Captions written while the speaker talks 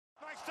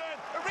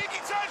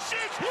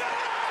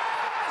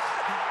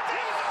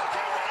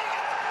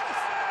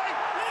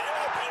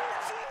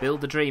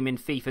Build the dream in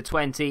FIFA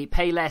 20,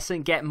 pay less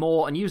and get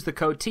more, and use the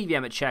code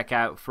TVM at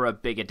checkout for a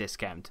bigger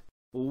discount.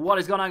 What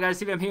is going on,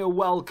 guys? TVM here.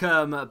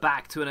 Welcome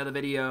back to another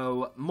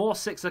video. More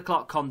 6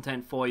 o'clock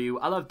content for you.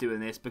 I love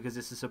doing this because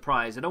it's a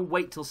surprise. I don't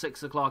wait till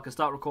 6 o'clock. I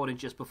start recording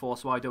just before,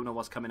 so I don't know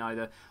what's coming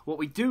either. What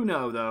we do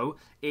know, though,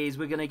 is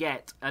we're going to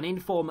get an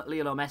inform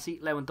Lionel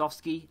Messi,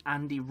 Lewandowski,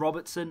 Andy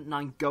Robertson,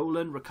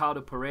 Nainggolan,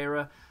 Ricardo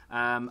Pereira,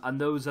 and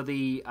those are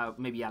the,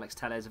 maybe Alex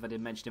Tellez if I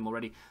didn't mention him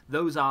already,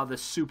 those are the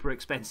super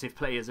expensive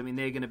players. I mean,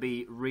 they're going to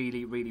be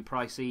really, really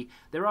pricey.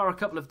 There are a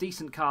couple of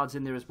decent cards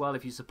in there as well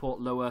if you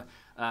support lower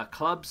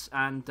clubs,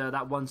 and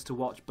that one's to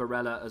watch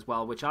Barella as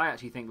well, which I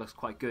actually think looks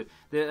quite good.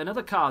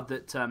 Another card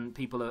that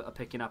people are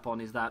picking up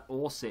on is that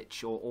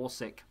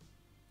Orsic,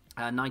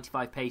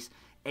 95 pace,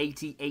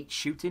 88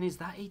 shooting. Is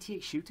that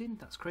 88 shooting?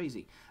 That's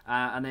crazy.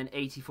 And then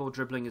 84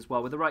 dribbling as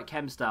well. With the right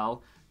chem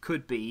style,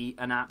 could be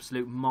an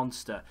absolute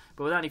monster.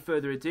 But without any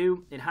further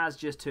ado, it has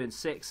just turned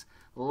 6.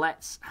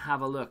 Let's have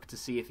a look to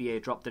see if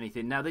EA dropped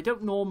anything. Now, they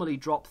don't normally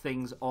drop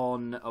things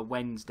on a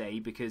Wednesday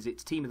because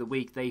it's Team of the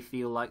Week. They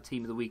feel like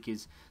Team of the Week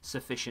is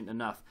sufficient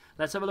enough.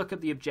 Let's have a look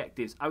at the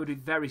objectives. I would be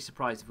very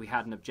surprised if we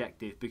had an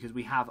objective because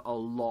we have a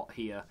lot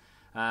here.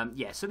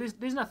 Yeah, so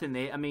there's nothing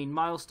there. I mean,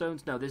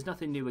 milestones, no, there's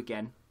nothing new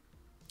again.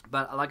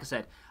 But like I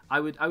said, I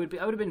would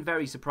have been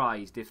very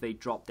surprised if they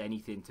dropped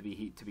anything, to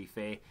be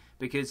fair,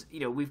 because you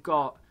know we've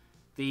got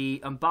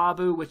the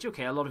Mbabu, which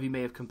okay, a lot of you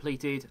may have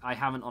completed. I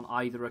haven't on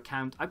either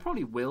account. I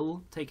probably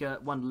will take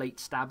one late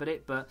stab at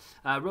it, but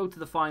Road to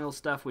the Final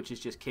stuff, which is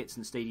just kits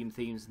and stadium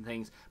themes and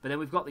things. But then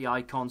we've got the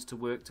icons to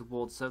work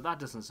towards, so that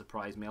doesn't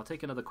surprise me. I'll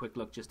take another quick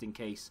look just in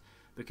case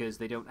because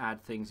they don't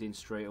add things in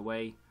straight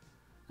away.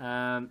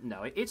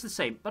 No, it's the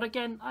same. But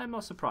again, I'm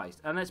not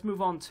surprised. And let's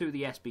move on to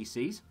the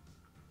SBCs.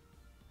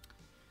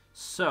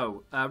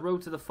 So,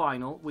 Road to the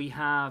Final, we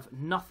have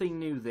nothing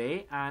new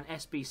there, and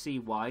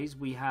SBC-wise,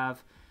 we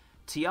have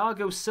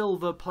Thiago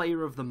Silva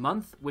Player of the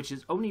Month, which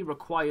only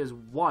requires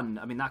one.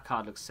 I mean, that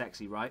card looks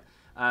sexy, right?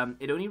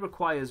 It only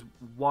requires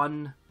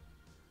one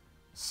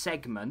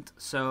segment,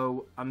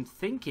 so I'm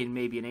thinking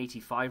maybe an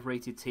 85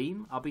 rated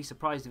team. I'll be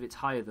surprised if it's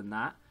higher than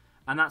that,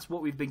 and that's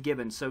what we've been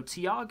given. So,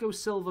 Thiago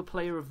Silva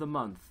Player of the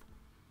Month.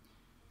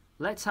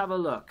 Let's have a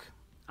look.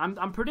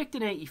 I'm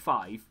predicting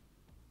 85.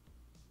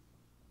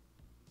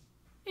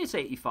 It's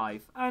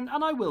 85, and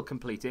I will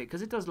complete it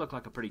because it does look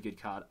like a pretty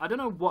good card. I don't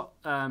know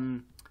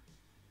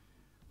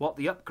what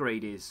the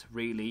upgrade is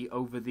really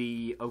over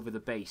the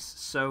base.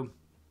 So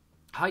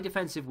high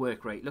defensive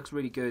work rate looks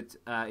really good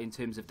in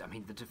terms of. I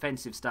mean, the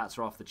defensive stats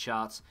are off the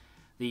charts.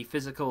 The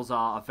physicals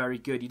are very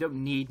good. You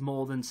don't need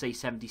more than say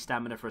 70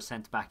 stamina for a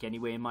centre back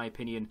anyway, in my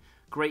opinion.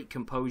 Great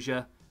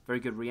composure,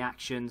 very good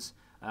reactions.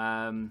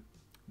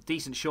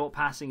 Decent short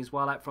passing as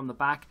well out from the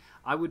back.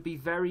 I would be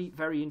very,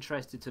 very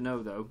interested to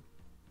know though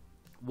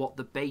what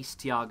the base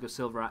Thiago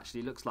Silva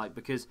actually looks like,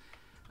 because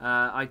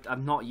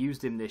I've not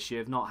used him this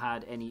year. I've not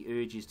had any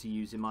urges to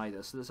use him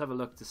either. So let's have a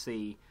look to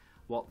see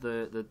what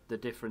the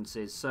difference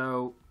is.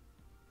 So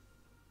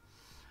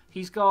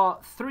he's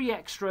got 3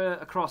 extra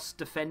across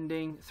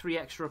defending, 3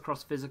 extra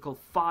across physical,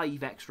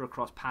 5 extra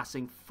across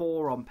passing,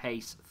 4 on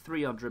pace,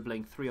 3 on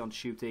dribbling, 3 on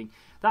shooting.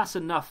 That's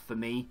enough for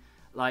me,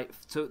 like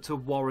to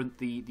warrant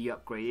the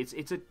upgrade.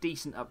 It's a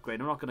decent upgrade.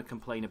 I'm not going to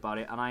complain about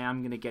it, and I am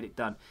going to get it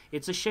done.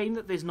 It's a shame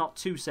that there's not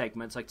 2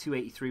 segments, like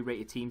 283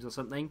 rated teams or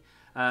something,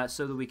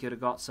 so that we could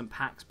have got some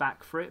packs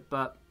back for it.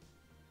 But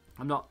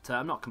I'm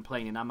not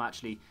complaining.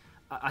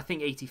 I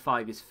think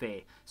 85 is fair.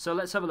 So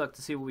let's have a look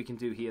to see what we can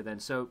do here then.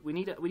 So we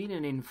need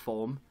an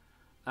inform.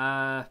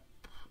 I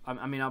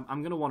mean, I'm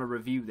going to want to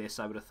review this,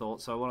 I would have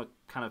thought. So I want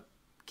to kind of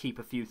keep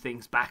a few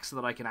things back so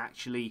that I can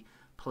actually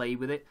play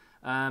with it.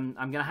 I'm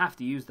going to have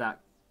to use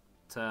that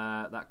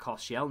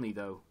Koscielny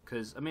though,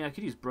 because I mean I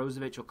could use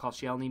Brozovic or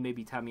Koscielny,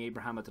 maybe Tammy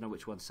Abraham. I don't know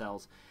which one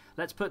sells.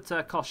 Let's put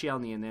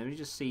Koscielny in there and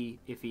just see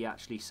if he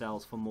actually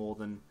sells for more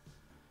than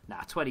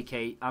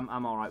 20k.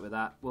 I'm all right with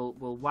that. We'll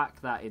whack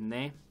that in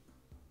there,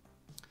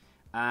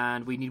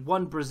 and we need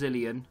 1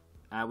 Brazilian.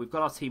 We've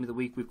got our Team of the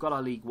Week. We've got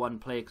our League 1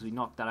 player because we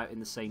knocked that out in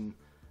the same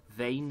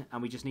vein,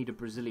 and we just need a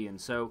Brazilian.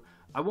 So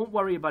I won't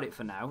worry about it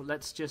for now.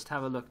 Let's just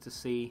have a look to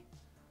see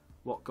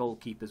what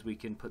goalkeepers we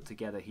can put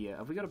together here.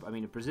 Have we got? I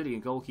mean, a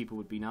Brazilian goalkeeper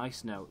would be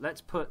nice. No, let's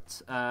put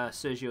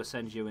Sergio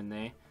Asensio in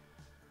there.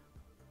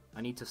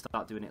 I need to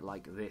start doing it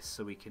like this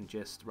so we can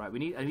just I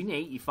need an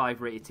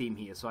 85 rated team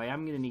here, so I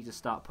am going to need to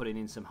start putting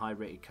in some high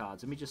rated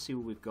cards. Let me just see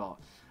what we've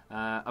got.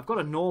 I've got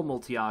a normal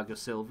Thiago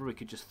Silva. We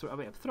could just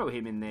throw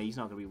him in there. He's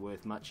not going to be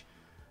worth much.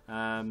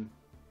 I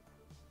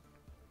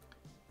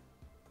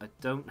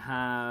don't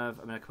have.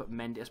 I mean, I could put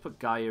Mendy. Let's put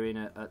Garcha in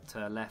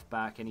at left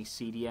back. Any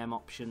CDM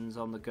options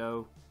on the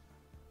go?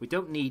 We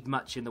don't need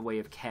much in the way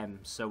of chem,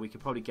 so we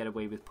could probably get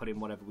away with putting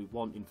whatever we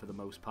want in for the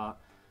most part.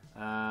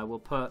 We'll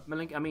put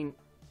I mean,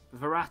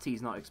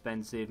 Verratti's not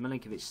expensive.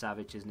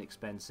 Milinkovic-Savic isn't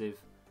expensive.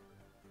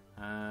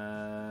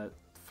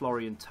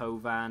 Florian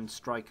Thauvin.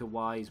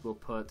 Striker-wise, we'll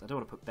put... I don't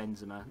want to put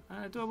Benzema.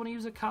 Do I want to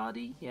use a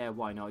Cardi? Yeah,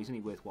 why not? He's only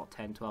worth, what,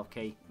 10,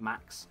 12k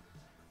max?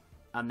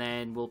 And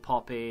then we'll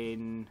pop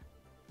in...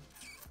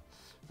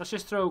 Let's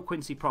just throw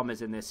Quincy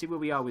Promes in there, see where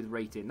we are with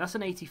rating. That's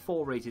an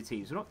 84 rated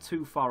team, so we're not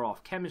too far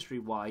off.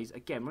 Chemistry-wise,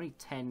 again, we're only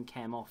 10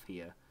 chem off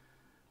here.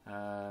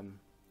 A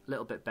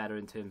little bit better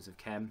in terms of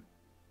chem.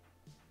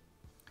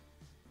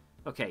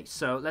 Okay,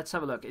 so let's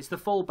have a look. It's the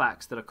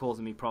fullbacks that are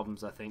causing me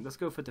problems, I think. Let's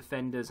go for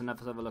defenders and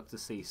let's have a look to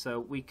see.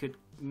 So we could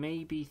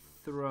maybe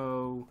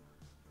throw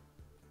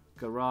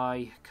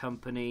Garay,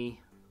 Company,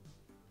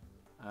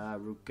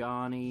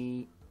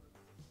 Rugani...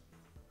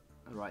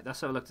 Right,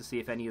 let's have a look to see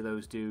if any of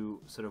those do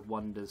sort of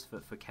wonders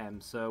for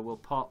chem. So we'll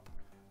pop,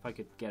 if I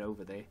could get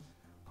over there,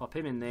 pop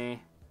him in there.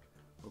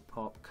 We'll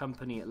pop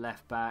Company at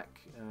left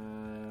back.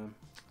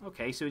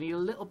 Okay, so we need a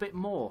little bit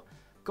more.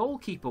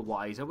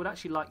 Goalkeeper-wise, I would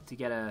actually like to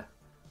get a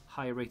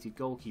higher rated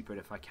goalkeeper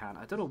if I can.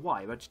 I don't know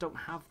why, but I just don't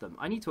have them.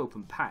 I need to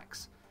open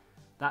packs.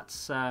 That's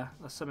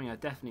something I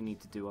definitely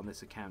need to do on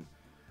this account.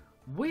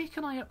 Where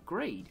can I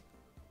upgrade?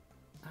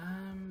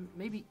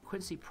 Maybe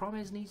Quincy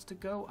Promes needs to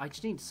go. I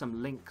just need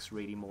some links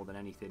really more than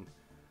anything.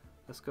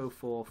 Let's go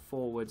for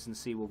forwards and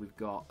see what we've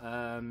got.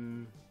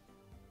 Don't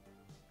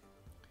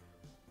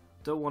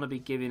want to be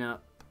giving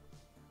up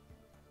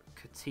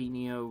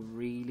Coutinho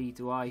really,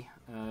 do I?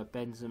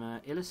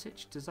 Benzema,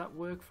 Iluchszz, does that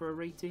work for a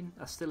rating?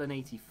 That's still an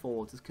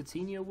 84. Does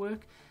Coutinho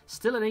work?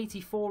 Still an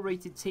 84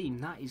 rated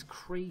team. That is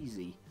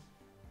crazy.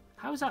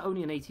 How is that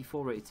only an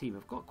 84 rated team?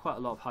 I've got quite a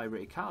lot of high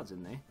rated cards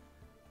in there.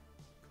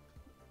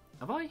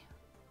 Have I?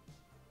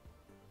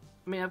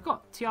 I mean, I've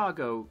got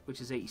Thiago,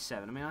 which is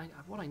 87. I mean,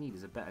 what I need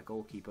is a better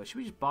goalkeeper. Should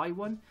we just buy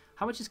one?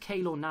 How much is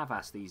Keylor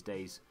Navas these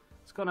days?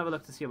 Let's go and have a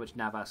look to see how much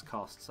Navas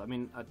costs. I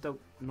mean, I don't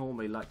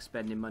normally like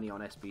spending money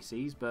on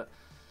SBCs, but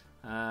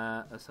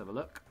let's have a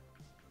look.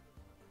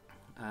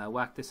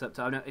 Whack this up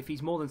to... Oh, no, if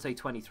he's more than, say,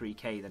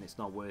 23k, then it's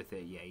not worth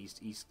it. Yeah,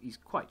 he's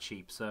quite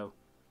cheap, so...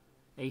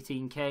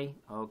 18k.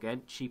 Oh,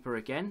 again, cheaper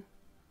again.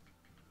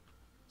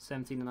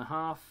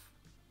 17.5.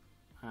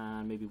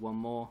 And maybe one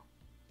more.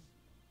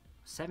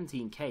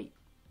 17k.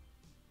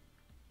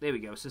 There we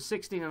go. So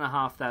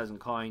 16,500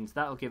 coins.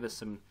 That'll give us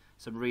some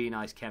really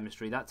nice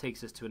chemistry. That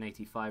takes us to an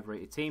 85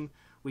 rated team.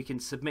 We can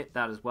submit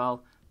that as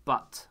well,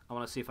 but I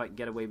want to see if I can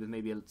get away with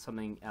maybe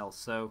something else.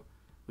 So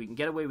we can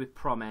get away with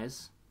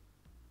Promes.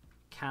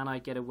 Can I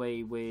get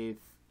away with...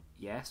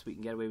 Yes, we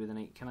can get away with an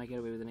 8. Can I get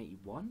away with an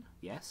 81?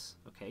 Yes.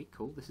 Okay,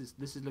 cool. This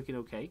is looking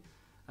okay.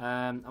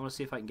 I want to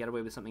see if I can get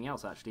away with something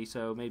else actually.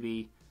 So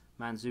maybe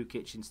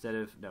Mandzukic instead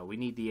of... No, we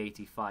need the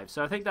 85.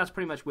 So I think that's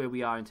pretty much where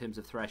we are in terms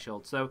of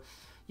threshold. So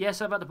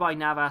yes, I've had to buy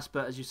Navas,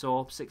 but as you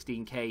saw,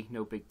 16k,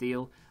 no big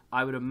deal.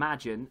 I would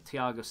imagine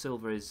Thiago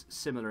Silva is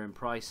similar in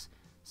price.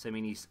 So I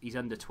mean, he's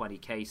under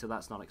 20k, so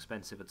that's not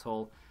expensive at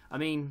all. I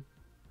mean,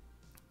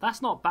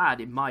 that's not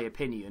bad in my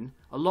opinion.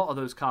 A lot of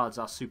those cards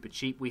are super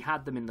cheap. We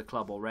had them in the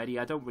club already.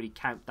 I don't really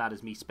count that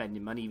as me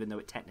spending money, even though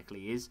it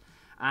technically is.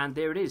 And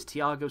there it is.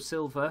 Thiago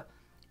Silva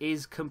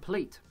is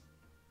complete.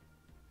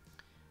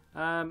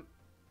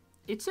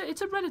 It's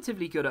a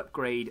relatively good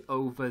upgrade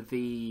over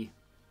the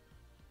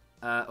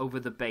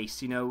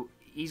base. You know,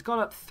 he's gone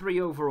up 3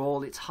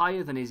 overall. It's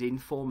higher than his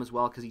inform as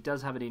well, because he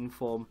does have an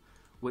inform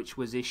which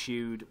was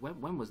issued...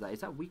 When was that?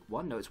 Is that week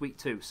 1? No, it's week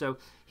 2. So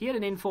he had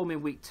an inform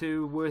in week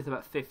 2 worth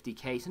about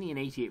 50k. It's only an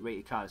 88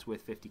 rated card. It's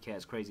worth 50k.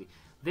 It's crazy.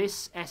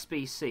 This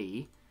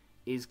SBC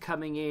is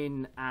coming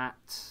in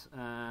at...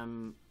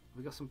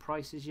 we got some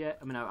prices yet?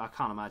 I mean, I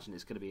can't imagine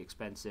it's going to be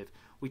expensive.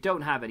 We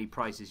don't have any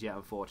prices yet,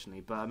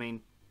 unfortunately. But, I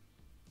mean,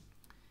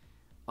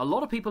 a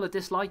lot of people are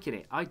disliking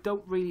it. I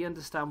don't really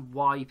understand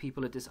why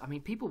people are I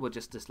mean, people will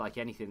just dislike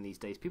anything these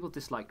days. People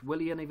disliked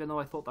Willian, even though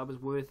I thought that was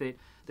worth it.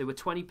 There were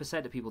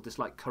 20% of people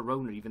disliked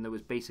Corona, even though it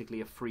was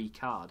basically a free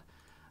card.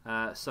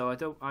 So I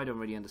don't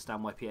really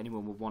understand why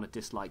anyone would want to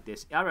dislike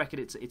this. I reckon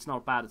it's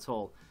not bad at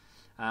all.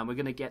 We're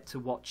going to get to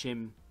watch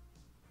him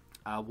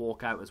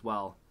walk out as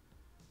well.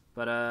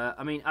 But,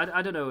 I mean,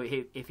 I don't know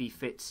if he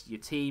fits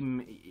your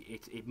team.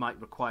 It might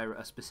require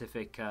a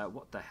specific...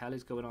 what the hell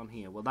is going on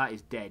here? Well, that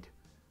is dead.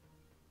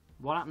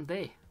 What happened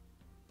there?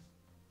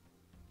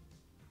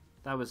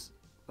 That was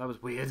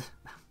weird.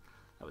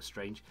 That was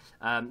strange.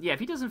 Yeah, if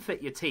he doesn't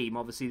fit your team,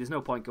 obviously there's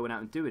no point going out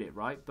and doing it,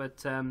 right?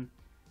 But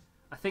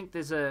I think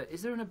is there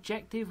an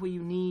objective where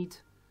you need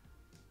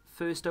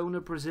first owner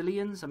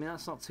Brazilians? I mean,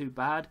 that's not too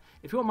bad.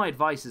 If you want my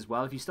advice as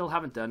well, if you still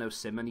haven't done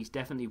Osimhen, he's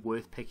definitely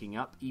worth picking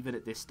up, even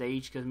at this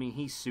stage, because I mean,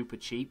 he's super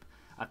cheap.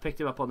 I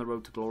picked him up on the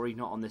Road to Glory,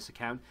 not on this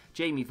account.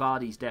 Jamie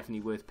Vardy's definitely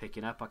worth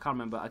picking up. I can't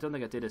remember. I don't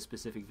think I did a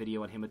specific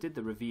video on him. I did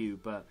the review,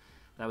 but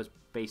that was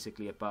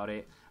basically about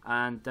it.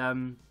 And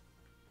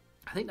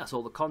I think that's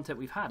all the content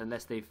we've had,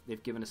 unless they've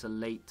given us a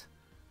late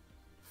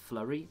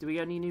flurry. Do we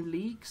get any new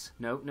leagues?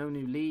 No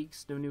new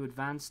leagues. No new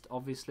advanced,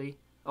 obviously.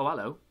 Oh,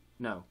 hello.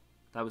 No,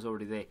 that was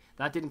already there.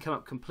 That didn't come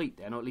up complete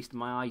then, or at least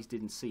my eyes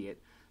didn't see it.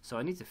 So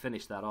I need to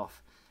finish that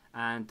off.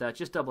 And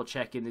just double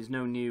checking, there's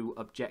no new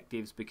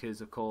objectives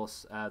because, of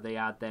course, they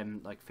add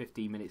them like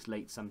 15 minutes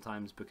late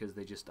sometimes because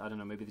they just, I don't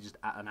know, maybe they're just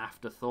an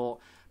afterthought.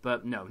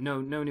 But no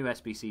new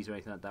SBCs or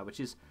anything like that, which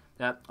is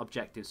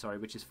objectives, sorry,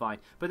 which is fine.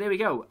 But there we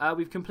go.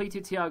 We've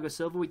completed Thiago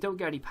Silva. We don't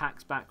get any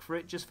packs back for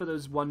it. Just for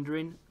those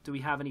wondering, do we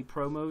have any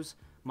promos?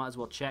 Might as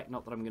well check.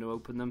 Not that I'm going to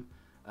open them.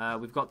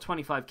 We've got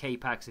 25k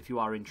packs if you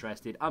are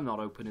interested. I'm not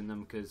opening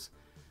them because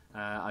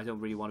I don't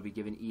really want to be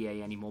giving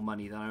EA any more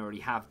money than I already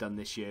have done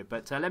this year.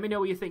 But let me know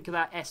what you think of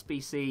that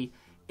SBC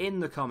in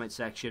the comment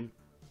section.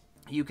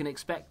 You can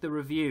expect the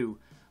review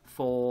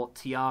for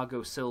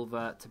Thiago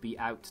Silva to be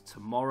out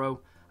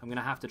tomorrow. I'm going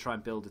to have to try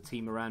and build a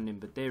team around him,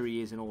 but there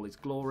he is in all his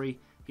glory.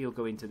 He'll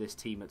go into this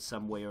team at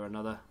some way or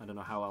another. I don't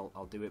know how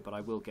I'll do it, but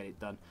I will get it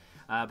done.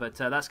 But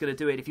that's going to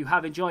do it. If you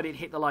have enjoyed it,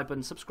 hit the like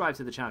button, subscribe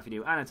to the channel if you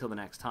do, and until the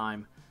next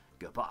time,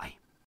 goodbye.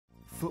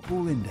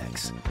 Football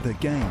Index, the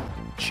game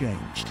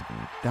changed.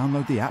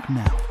 Download the app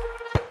now.